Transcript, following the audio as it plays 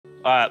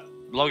Alright,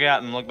 log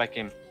out and log back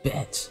in.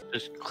 Bet.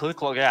 Just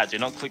click log out. Do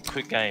not click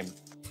quit game.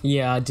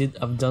 Yeah,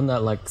 I've done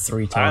that like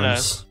 3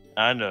 times.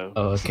 I know.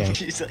 Oh, okay.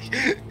 He's like,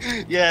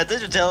 yeah,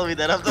 thanks for telling me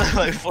that. I've done it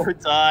like 4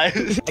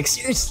 times. Like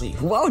seriously,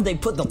 why would they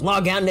put the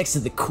log out next to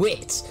the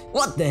quit?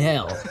 What the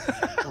hell?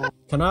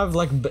 Can I have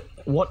like,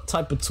 what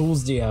type of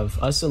tools do you have?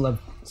 I still have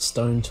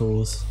stone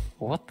tools.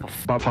 What the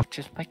fuck?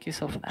 Just make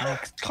yourself an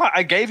axe.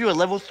 I gave you a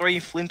level 3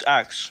 flint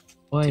axe.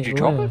 Wait, Did you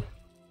drop it?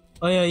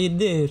 Oh yeah, you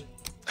did.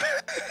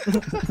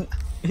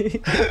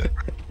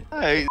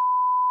 Hey,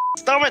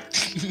 stop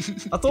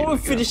it! I thought we were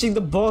finishing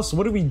the boss.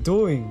 What are we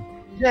doing?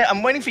 Yeah,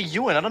 I'm waiting for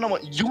Ewan. I don't know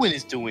what Ewan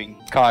is doing.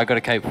 Kai, I got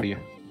a cape for you.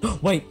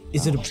 Wait,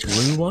 is it a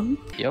blue one?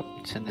 Yep,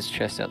 it's in this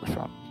chest out the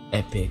front.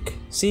 Epic.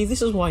 See,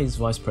 this is why he's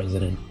vice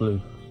president. Blue.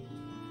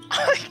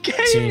 I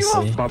gave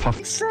Seriously. you a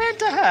fucking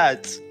Santa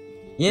hat.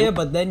 Yeah,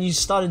 but then you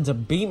started to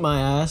beat my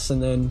ass,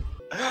 and then.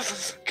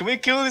 Can we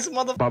kill this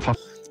motherfucker?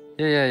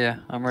 Yeah.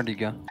 I'm ready to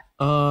go.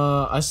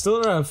 I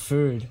still don't have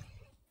food.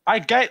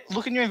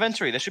 Look in your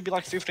inventory. There should be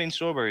like 15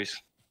 strawberries.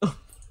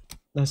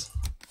 Nice.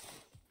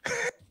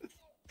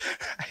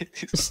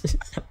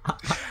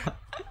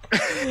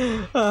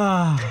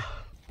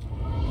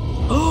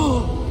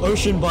 Oh,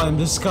 ocean biome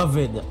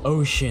discovered.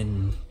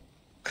 Ocean.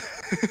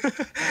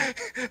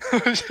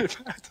 Ocean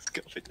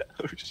discovered the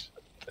ocean.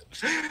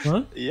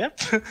 What? Yep.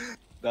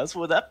 That's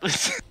what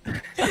happens.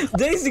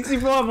 Day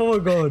 65. Oh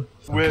my god.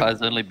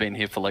 Kai's only been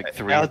here for like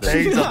 3 Our of them.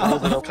 days are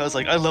holding up. I was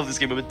like, I love this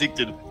game. I'm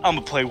addicted. I'm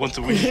gonna play once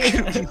a week.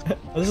 I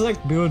just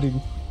like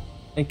building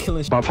and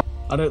killing.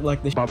 I don't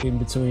like the in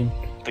between.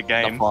 The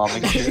game. The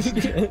farming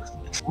shit.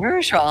 Where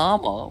is your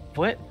armor?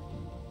 What?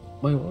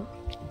 Wait, what?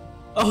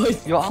 Oh,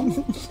 Your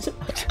armor?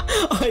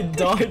 I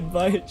died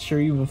by a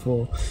tree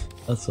before.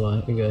 That's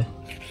why. Okay.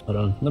 Hold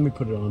on. Let me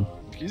put it on.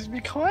 Excuse me,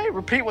 Kai?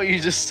 Repeat what you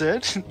just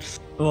said.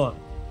 What?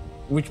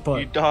 Which part?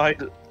 You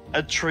died.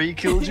 A tree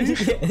killed you?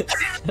 Yes.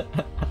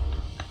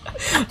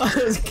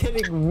 I was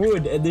getting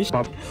wood and this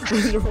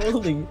was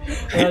rolling.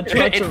 And I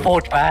tried It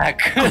fought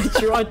back. I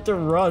tried to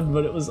run,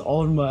 but it was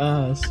on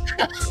my ass.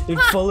 It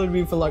followed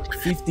me for like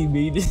 50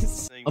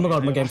 meters. Oh my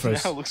god, my game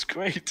froze. Now looks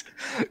great.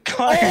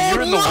 Kai,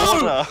 you're in the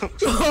water.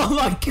 Oh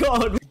my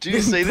god. Do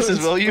you see this as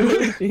well,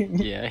 you?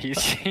 Yeah,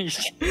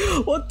 he's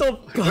What the?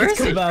 Guys,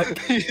 come back.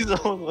 He's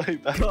all the way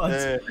back God,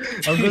 there.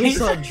 I'm gonna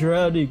start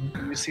drowning.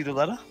 You see the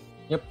ladder?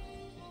 Yep.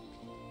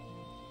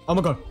 Oh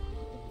my god.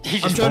 he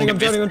I'm just drowning, I'm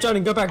walked drowning, I'm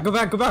drowning. Go back, go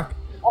back, go back.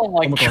 Oh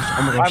my Oh my gosh,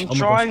 oh my gosh. I'm oh my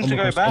trying gosh, to oh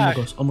my go gosh, back. Oh my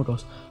gosh, oh my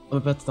gosh. I'm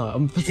about to die.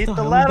 I'm about to Hit die.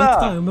 the I'm about to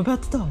ladder. die. I'm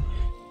about to die.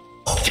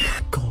 Oh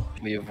my god.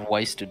 We have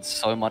wasted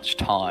so much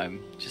time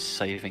just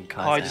saving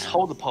Kai's Kai, just ass.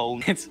 hold the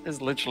pole. It's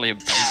literally a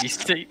baby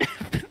seat.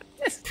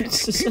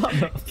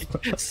 Shut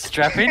up.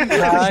 Strap in,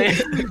 Kai.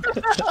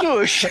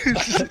 Shush.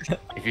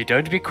 If you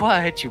don't be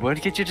quiet, you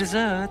won't get your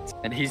dessert.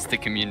 And he's the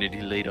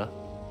community leader.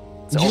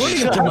 So Do you want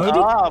to get demoted?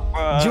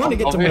 Do you want to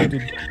get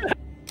demoted?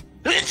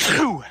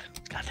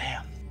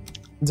 Goddamn.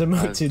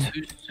 Demoted.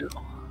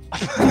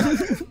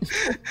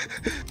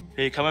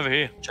 Here, come over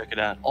here. Check it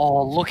out.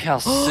 Oh, look how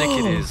sick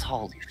it is.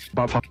 Holy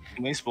fuck.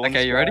 Can we spawn Okay,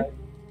 this you ready? guy?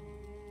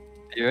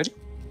 You ready?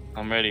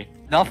 I'm ready.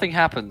 Nothing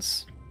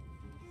happens.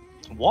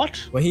 What?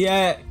 Where he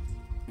at?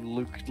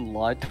 Luke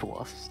lied to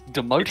us.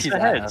 Demote It's his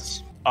the ass.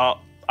 heads. Oh,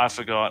 I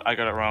forgot. I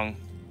got it wrong.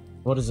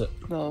 What is it?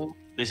 No.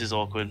 This is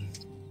awkward.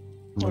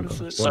 Oh my What is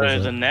God. it? So What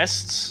is the it?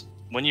 nests,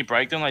 when you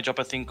break them, they drop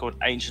a thing called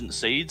ancient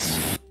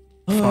seeds.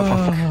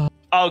 Ah.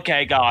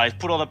 Okay, guys,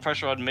 put all the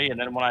pressure on me, and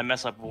then when I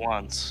mess up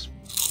once,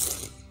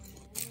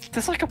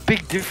 There's like a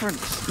big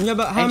difference. Yeah,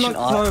 but how much Ancient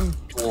art, time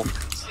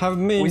dwarfs, have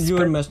me and We you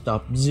spent- messed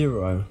up?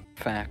 0.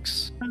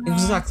 facts.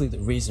 Exactly the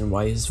reason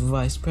why he's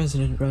vice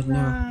president right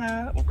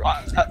now.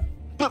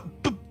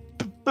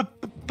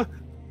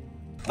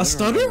 A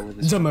stutter?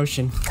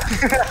 Demotion.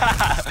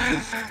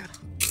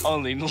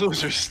 Only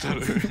losers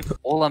stutter.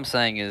 All I'm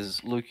saying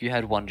is, Luke, you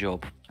had one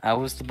job. I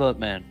was the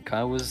Birdman.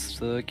 Kai was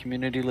the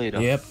community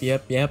leader.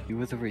 Yep. You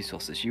were the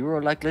resources. You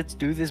were like, let's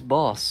do this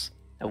boss.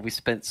 And we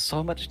spent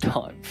so much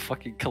time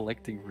fucking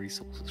collecting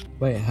resources.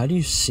 Wait, how do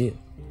you sit?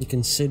 You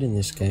can sit in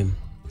this game.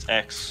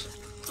 X.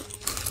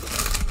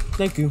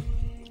 Thank you.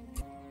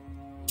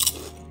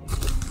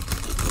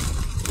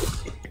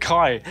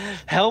 Kai,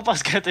 help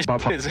us get this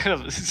shit instead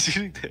of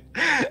sitting there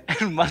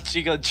and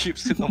munching on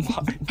chips in the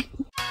mic.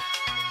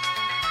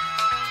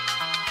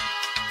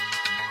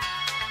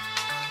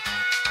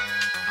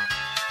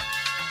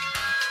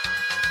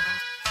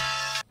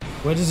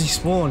 Where does he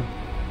spawn?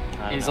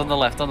 He's on the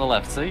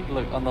left, see?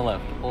 Look, on the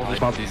left. All the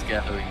shit he's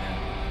gathering now.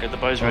 Get the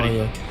bows Oh, ready.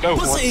 yeah. Go.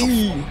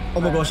 Pussy!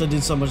 Oh my gosh, I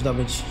did so much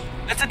damage.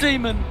 It's a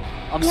demon!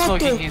 I'm What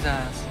soaking the- his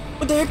ass.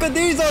 What the heck are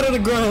these out of the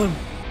ground?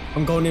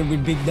 I'm going in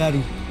with Big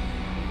Daddy.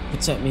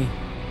 Protect me.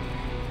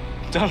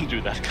 Don't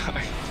do that,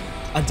 Kai.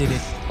 I did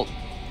it.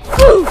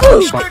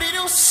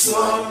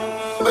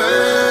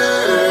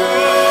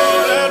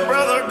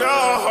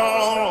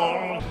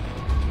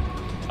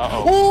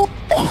 Uh-oh.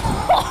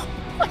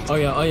 Oh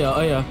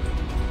yeah.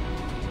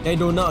 They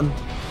do nothing.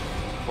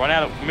 Run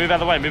out of, move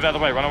out of the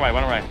way, run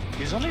away.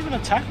 He's not even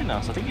attacking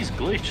us. I think he's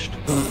glitched.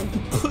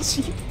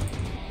 Pussy.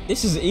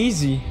 This is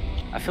easy.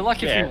 I feel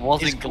like if Yeah, he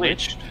wasn't he's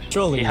glitched.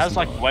 Surely He it's has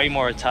like not. way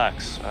more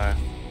attacks.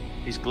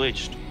 He's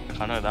glitched.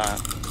 I know that. I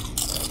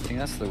think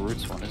that's the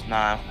roots one, isn't it?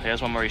 Nah, he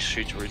has one where he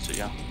shoots roots at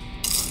you.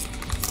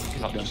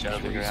 Not just out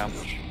of the ground.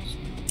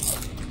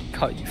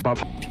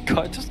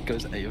 Guy just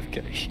goes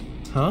AFK.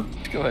 Huh?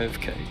 Just go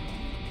AFK.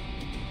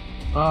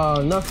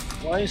 No.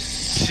 Why is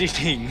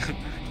sitting?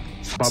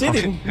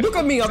 Sitting. Look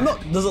at me. I'm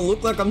not. Does it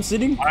look like I'm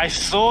sitting? I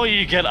saw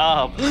you get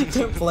up.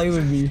 Don't play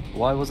with me.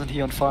 Why wasn't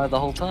he on fire the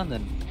whole time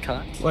then,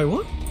 Kai? Wait,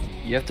 what?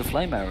 You have the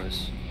flame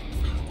arrows.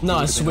 No,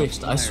 I Would've been on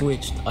switched. I fire.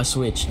 switched. I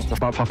switched. It's a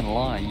fucking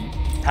lie.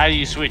 How do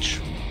you switch?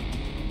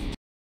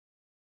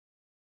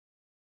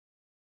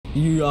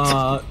 You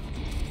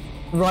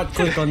right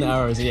click on the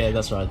arrows. Yeah,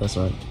 that's right. That's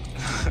right.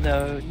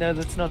 No,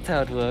 that's not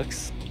how it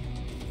works.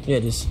 Yeah,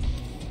 it is.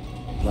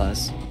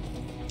 Lies.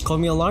 Call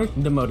me a liar.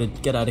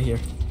 Demoted. Get out of here.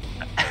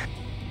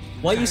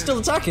 Why are you still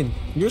attacking?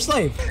 You're a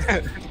slave.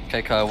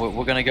 Okay, Kai,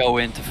 we're gonna go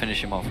in to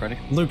finish him off. Ready?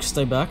 Luke,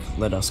 stay back.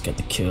 Let us get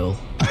the kill.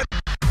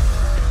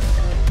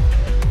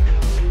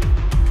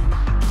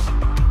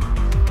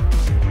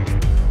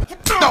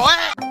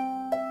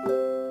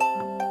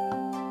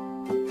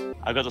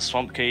 I got the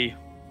swamp key.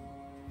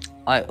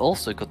 I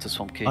also got the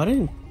swamp key. I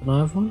didn't. Can I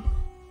have one?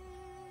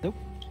 Nope.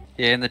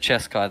 Yeah, in the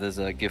chest, Kai, there's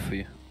a gift for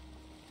you.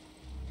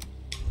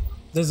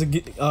 There's a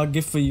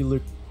gift for you,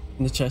 Luke,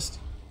 in the chest.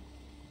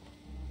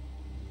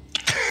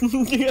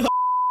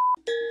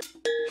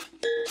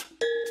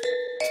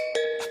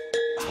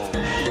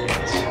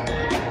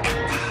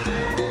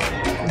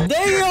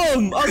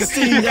 Damn! I've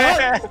seen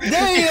that!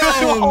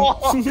 Damn!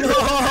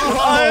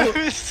 I'm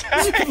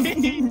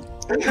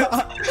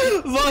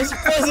Vice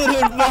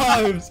President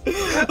vibes!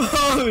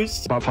 Oh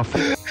shit!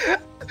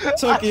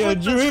 Tokyo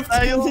Drift!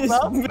 sails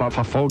up,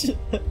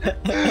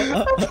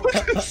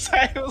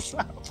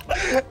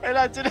 and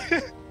I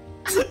didn't.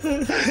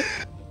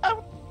 I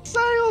put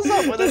sails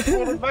up, and then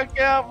pulled it back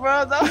out,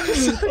 bro. That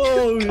was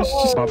Oh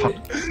shit!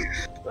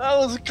 That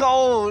was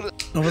cold.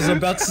 I was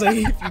about to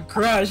say if you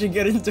crash and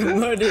get into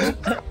murdered,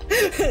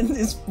 and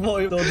this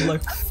boy dodged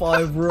like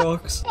 5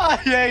 rocks.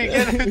 Yeah, you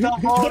get it the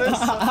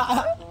hardest.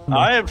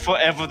 I am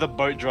forever the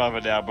boat driver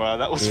now, bro.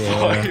 That was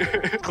fun.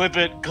 Clip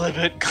it, clip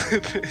it,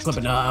 clip it. Clip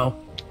it now.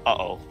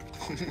 Uh-oh.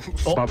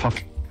 Oh.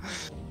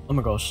 Oh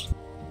my gosh.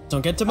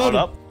 Don't get Hold demoted.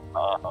 up.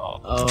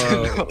 Oh.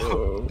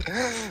 Oh.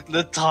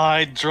 The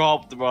tide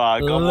dropped, bro.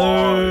 Come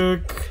on.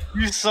 Luke.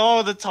 You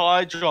saw the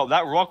tide drop.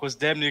 That rock was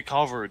damn near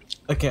covered.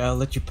 Okay, I'll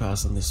let you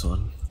pass on this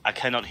one. I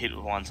cannot hit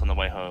it once on the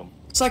way home.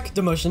 Psych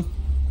demotion.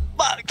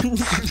 Fuck.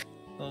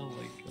 Oh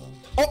my god.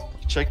 Oh,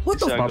 Check what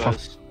this the out, fuck?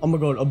 guys. Oh my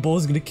god, a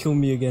ball's gonna kill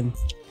me again.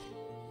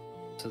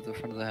 To the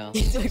front of the house.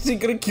 He's actually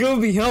gonna kill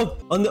me.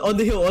 Help! On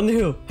the hill, on the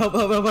hill. Help!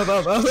 Help! Help! Help!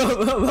 Help! Help!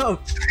 Help!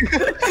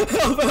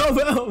 Help! Help!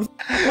 Help!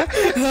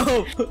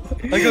 Help!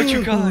 I got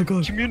you, Kai. Oh my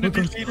god!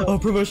 Community oh, leader. oh,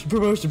 promotion!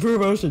 Promotion!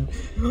 Promotion!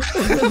 What's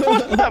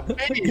that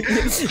mean?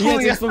 Yes,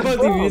 it's for both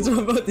of you. It's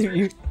for both of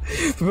you.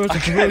 Promotion!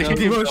 Promotion!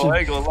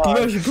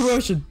 Promotion!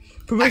 Promotion!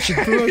 Promotion!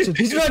 Promotion!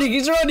 He's running!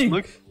 He's running!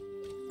 Look.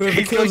 Whoever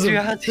He's kills going him! to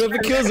your house. Whoever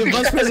kills him!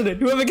 Vice President!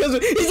 Whoever kills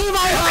him! He's in my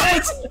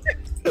house!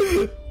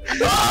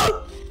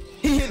 Oh!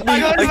 He hit me! I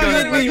got He it,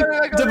 hit me!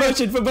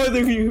 Demotion for both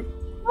of you!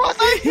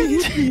 He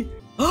hit me!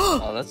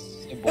 Oh, that's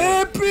so boring.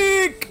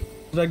 Epic!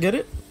 Did I get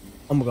it?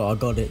 Oh my god, I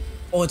got it.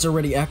 Oh, it's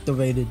already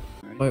activated.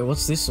 Wait,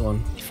 what's this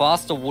one?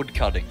 Faster wood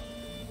cutting.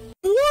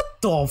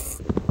 What the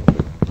f-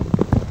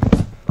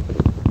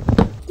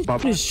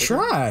 That is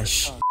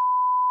trash.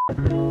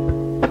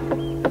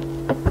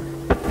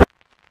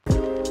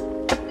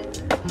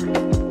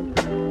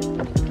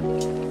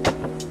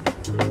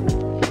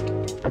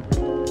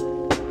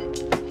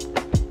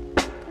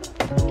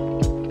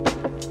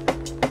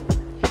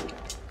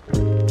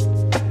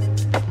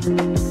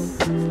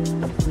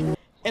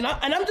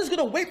 And I'm just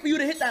gonna wait for you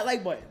to hit that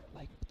like button.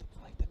 Like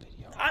the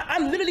video.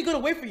 I'm literally gonna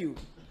wait for you.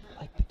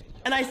 Like the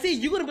video. And I see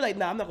you're gonna be like,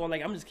 nah, I'm not gonna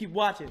like. I'm just keep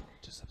watching.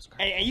 Just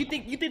subscribe. And you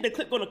think the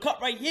clip gonna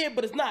cut right here,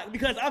 but it's not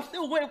because I'm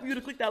still waiting for you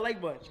to click that like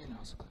button,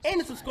 and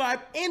the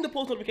subscribe and the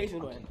post notification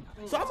button.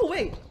 So I'm gonna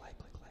wait.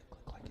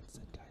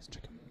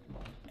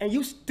 And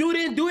you still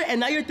didn't do it, and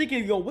now you're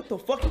thinking, yo, what the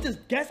fuck? You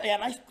just guessed,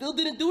 and I still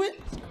didn't do it.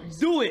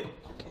 Do it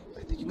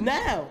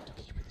now.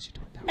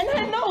 And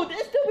I know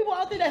there's still people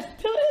out there that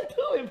still didn't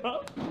do it,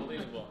 bro.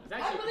 Unbelievable. It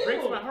actually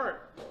breaks my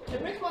heart. It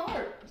breaks my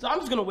heart. So I'm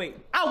just gonna wait.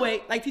 I'll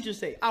wait, like teachers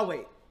say. I'll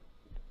wait.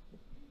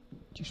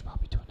 You should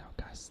probably do it now,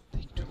 guys.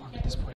 Taking too long at this point.